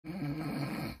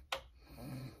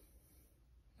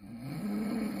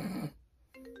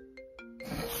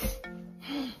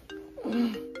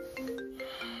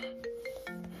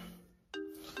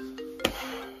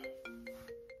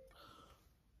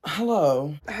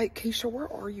hello. Hey, Keisha,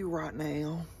 where are you right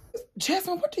now?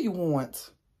 Jasmine, what do you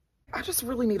want? I just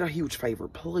really need a huge favor.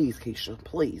 Please, Keisha,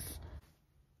 please.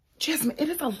 Jasmine, it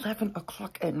is 11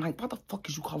 o'clock at night. Why the fuck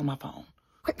is you calling my phone?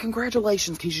 Okay,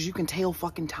 congratulations, Keisha. You can tell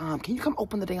fucking time. Can you come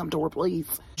open the damn door,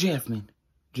 please? Jasmine,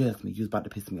 you was about to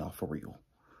piss me off for real.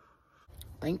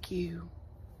 Thank you.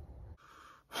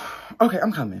 Okay,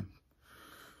 I'm coming.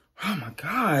 Oh my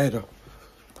God.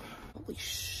 Holy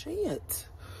shit.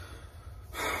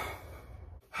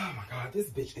 Oh my God, this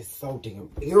bitch is so damn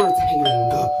irritating.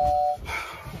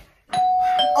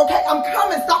 Okay, I'm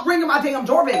coming. Stop ringing my damn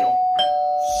doorbell.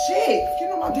 Shit,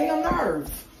 get on my damn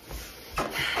nerves.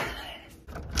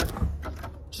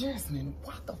 Jasmine,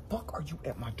 why the fuck are you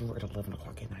at my door at 11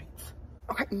 o'clock at night?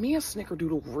 Okay, me and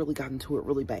Snickerdoodle really got into it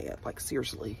really bad. Like,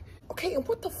 seriously. Okay, and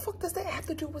what the fuck does that have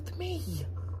to do with me?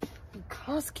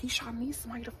 Because, Keisha, I need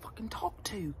somebody to fucking talk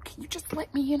to. Can you just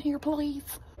let me in here, please?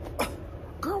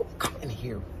 Girl, come in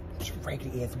here. With your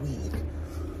raggedy ass wig.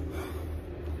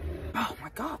 Oh my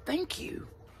God, thank you.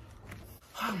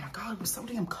 Oh my God, it was so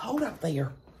damn cold out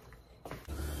there.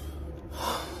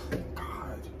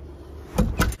 God.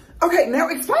 Okay, now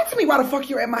explain to me why the fuck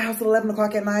you're at my house at 11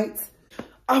 o'clock at night.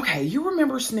 Okay, you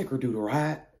remember Snickerdoodle,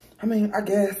 right? I mean, I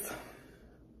guess.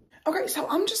 Okay, so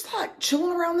I'm just like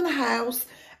chilling around in the house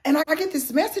and I get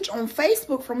this message on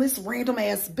Facebook from this random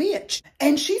ass bitch.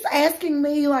 And she's asking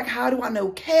me like, how do I know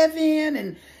Kevin?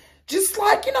 And just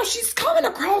like, you know, she's coming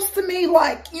across to me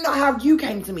like, you know, how you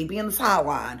came to me being the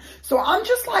sideline. So I'm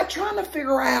just like trying to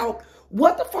figure out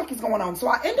what the fuck is going on. So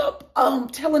I end up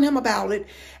telling him about it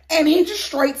and he just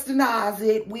straight denies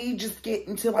it. We just get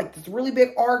into like this really big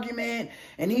argument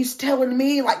and he's telling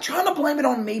me like trying to blame it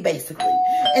on me basically.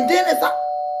 And then it's like,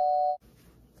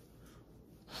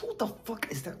 who the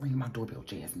fuck is that ringing my doorbell,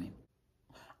 Jasmine?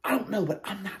 I don't know, but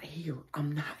I'm not here.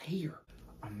 I'm not here.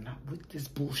 I'm not with this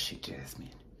bullshit, Jasmine.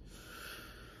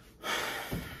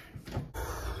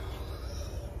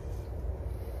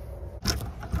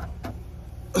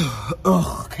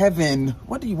 Ugh, Kevin,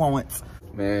 what do you want?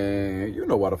 Man, you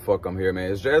know why the fuck I'm here, man.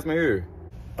 Is Jasmine here?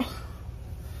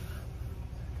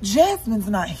 Jasmine's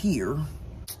not here.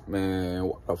 Man,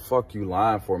 what the fuck you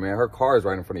lying for, man? Her car is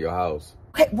right in front of your house.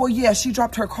 Okay, well, yeah, she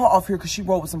dropped her car off here because she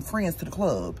rode with some friends to the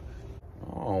club.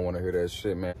 I don't want to hear that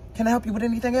shit, man. Can I help you with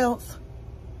anything else?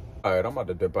 All right, I'm about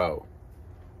to dip out.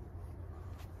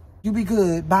 You be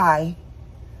good. Bye.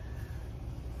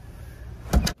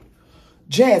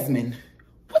 Jasmine,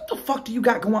 what the fuck do you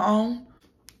got going on?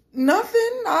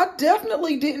 Nothing. I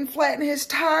definitely didn't flatten his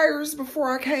tires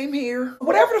before I came here.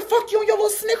 Whatever the fuck you and your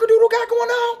little snickerdoodle got going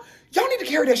on, y'all need to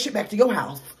carry that shit back to your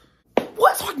house.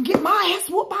 What, so I can get my ass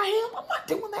whooped by him? I'm not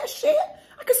doing that shit.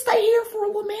 I can stay here for a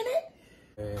little minute.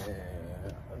 Man,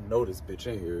 I know this bitch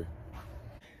in here.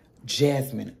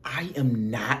 Jasmine, I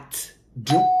am not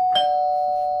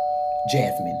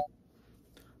Jasmine,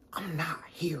 I'm not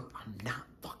here. I'm not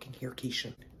fucking here,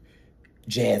 Keisha.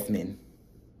 Jasmine,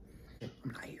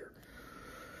 I'm not here.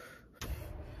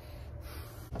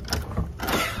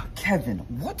 Kevin,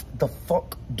 what the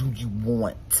fuck do you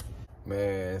want?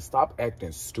 Man, stop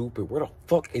acting stupid. Where the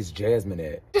fuck is Jasmine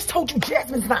at? Just told you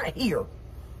Jasmine's not here.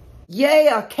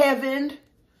 Yeah, Kevin.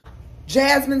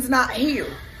 Jasmine's not here.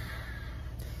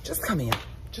 Just come in.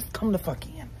 Just come the fuck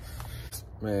in.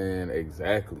 Man,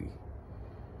 exactly.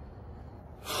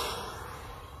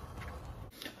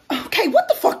 Okay, what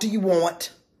the fuck do you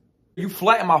want? You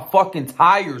flatten my fucking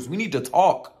tires. We need to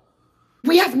talk.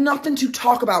 We have nothing to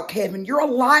talk about, Kevin. You're a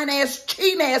lying-ass,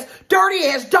 cheating-ass,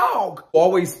 dirty-ass dog.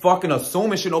 Always fucking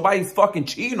assuming shit. Nobody's fucking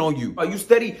cheating on you. You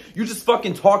steady, you just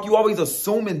fucking talk. You always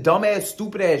assuming dumbass,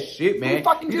 stupid-ass shit, man. You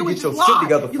fucking you do need is to get just your lie. shit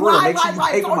together for real. Make sure you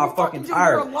pay for my fucking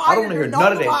tires. I don't want to hear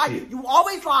none of that shit. You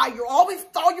always lie. You're always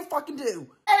all you fucking do.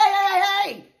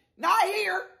 Hey. Not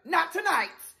here. Not tonight.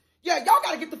 Yeah, y'all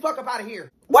gotta get the fuck up out of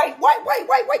here. Wait.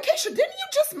 Keisha, didn't you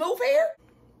just move here?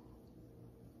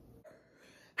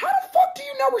 How the fuck do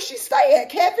you know where she stay at,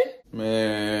 Kevin?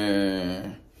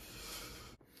 Man.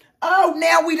 Oh,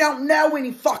 now we don't know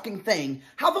any fucking thing.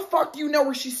 How the fuck do you know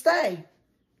where she stay?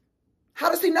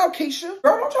 How does he know, Keisha?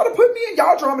 Girl, don't try to put me in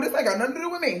y'all drama. This ain't got nothing to do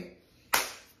with me.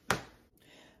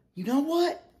 You know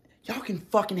what? Y'all can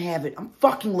fucking have it. I'm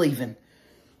fucking leaving.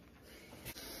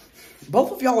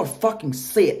 Both of y'all are fucking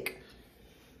sick.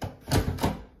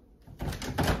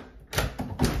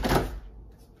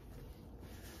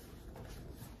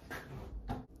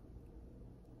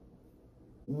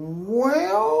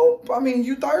 Well, I mean,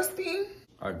 you thirsty?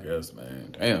 I guess,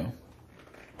 man. Damn.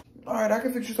 All right, I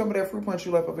can fix you some of that fruit punch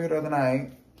you left over here the other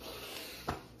night.